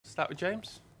Start with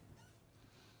James.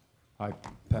 Hi,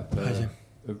 Pep.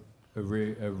 A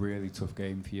really tough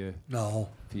game for you. No.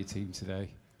 For your team today.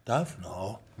 Tough?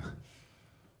 No.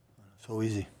 So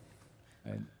easy.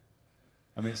 And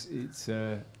I mean, it's.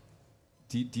 Do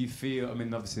you feel? I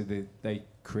mean, obviously they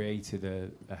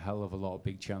created a hell of a lot of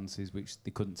big chances which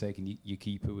they couldn't take, and your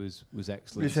keeper was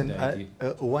excellent. Listen, today.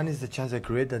 one is the chance I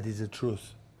create. That is the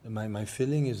truth. My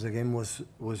feeling is the game was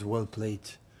well played,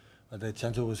 but the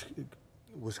chance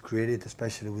was created,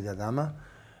 especially with Adama,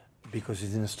 because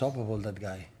he's unstoppable. That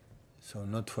guy. So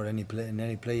not for any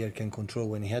player can control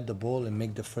when he had the ball and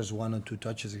make the first 1 or 2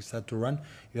 touches and start to run.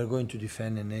 You are going to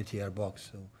defend an 80-yard box,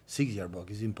 so 6-yard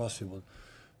box. It's impossible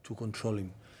to control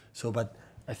him. So, but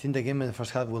I think the game in the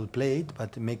first half well played,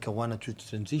 but make a 1 or 2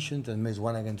 transitions and makes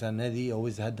one against Eddie.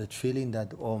 Always had that feeling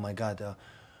that, oh my God,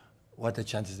 what the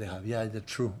chances they have. Yeah, that's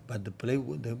true. But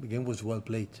the game was well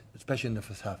played, especially in the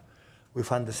first half. We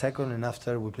found the second, and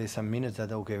after we played some minutes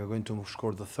that, okay, we're going to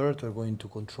score the third, we're going to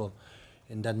control.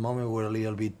 In that moment, we were a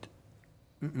little bit,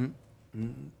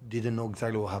 didn't know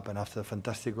exactly what happened. After a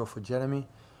fantastic goal for Jeremy,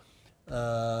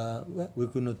 we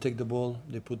could not take the ball.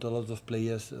 They put a lot of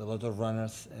players, a lot of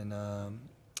runners, and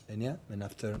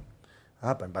after it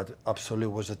happened. But absolutely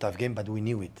it was a tough game, but we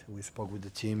knew it. We spoke with the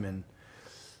team, and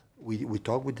we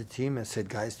talked with the team and said,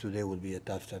 guys, today will be a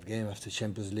tough game. After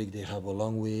Champions League, they have a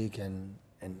long week, and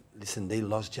listen, they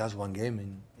lost just one game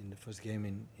in the first game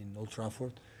in Old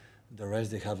Trafford. The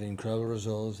rest, they have incredible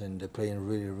results, and they're playing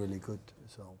really, really good.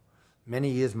 So many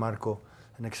years, Marco,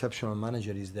 an exceptional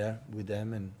manager, is there with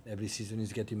them, and every season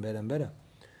is getting better and better.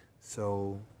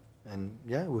 So, and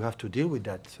yeah, we have to deal with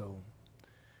that. So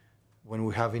when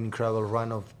we have an incredible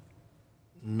run of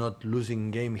not losing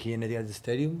game here at the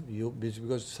stadium, it's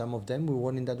because some of them we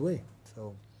won in that way.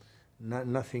 So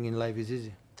nothing in life is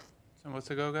easy. So what's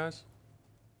to go, guys?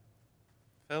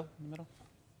 Phil, in the middle.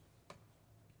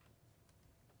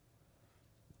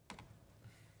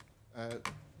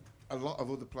 A lot of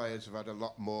other players have had a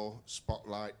lot more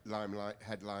spotlight, limelight,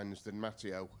 headlines than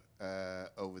Matteo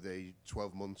over the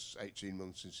 12 months, 18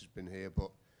 months since he's been here, but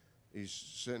he's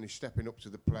certainly stepping up to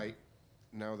the plate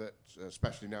now that,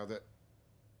 especially now that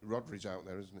Rodri's out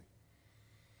there, isn't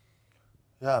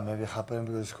he? Yeah, maybe it happened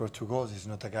because he scored 2 goals. He's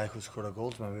not a guy who scored a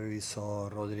goal. Maybe we saw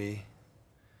Rodri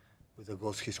with the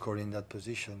goals he scored in that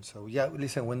position. So yeah,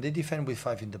 listen, when they defend with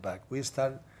 5 in the back, we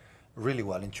start really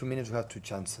well. In 2 minutes we have 2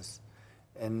 chances.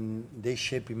 And they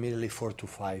shape immediately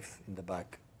 4-5 in the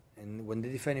back. And when they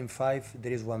defend in 5,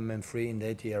 there is one man free in the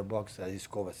 80-yard box, that is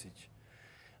Kovacic.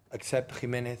 Except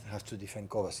Jimenez has to defend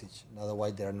Kovacic.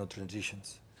 Otherwise, there are no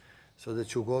transitions. So the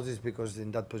 2 goals is because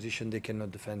in that position they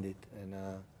cannot defend it. And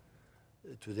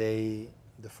today,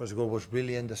 the first goal was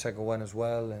brilliant, the second one as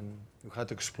well. And you had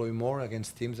to exploit more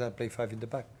against teams that play 5 in the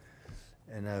back.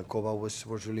 And Kova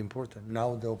was really important.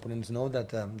 Now the opponents know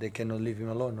that they cannot leave him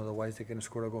alone, otherwise they can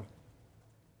score a goal.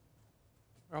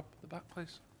 Rob, at the back,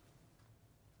 please.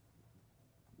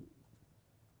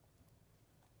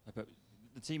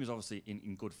 The team is obviously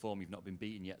in good form. You've not been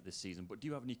beaten yet this season, but do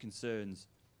you have any concerns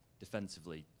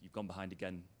defensively? You've gone behind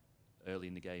again early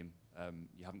in the game.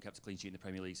 You haven't kept a clean sheet in the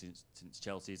Premier League since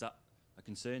Chelsea. Is that a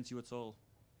concern to you at all?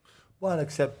 Well,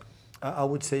 I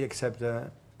would say except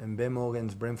Mbemo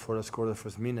against Brentford scored the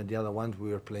first minute. The other ones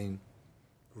we were playing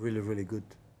really, really good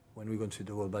when we conceded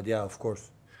the goal. But yeah, of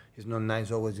course, it's not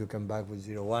nice always you come back with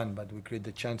 0-1, but we create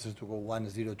the chances to go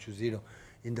 1-0, 2-0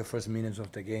 in the first minutes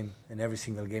of the game, and every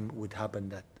single game would happen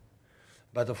that.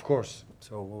 But of course,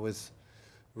 so always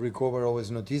recover,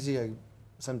 always not easy.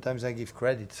 Sometimes I give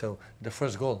credit. So the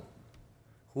first goal,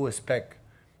 who expect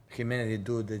Jimenez to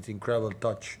do that incredible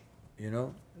touch, you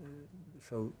know?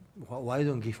 So why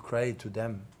don't give credit to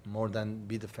them more than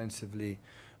be defensively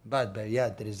bad? But yeah,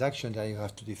 there is action that you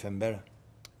have to defend better.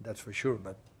 That's for sure,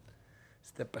 but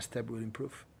step by step we'll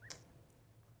improve.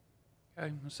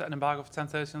 Okay, we're setting embargo for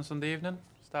 10:30 on Sunday evening.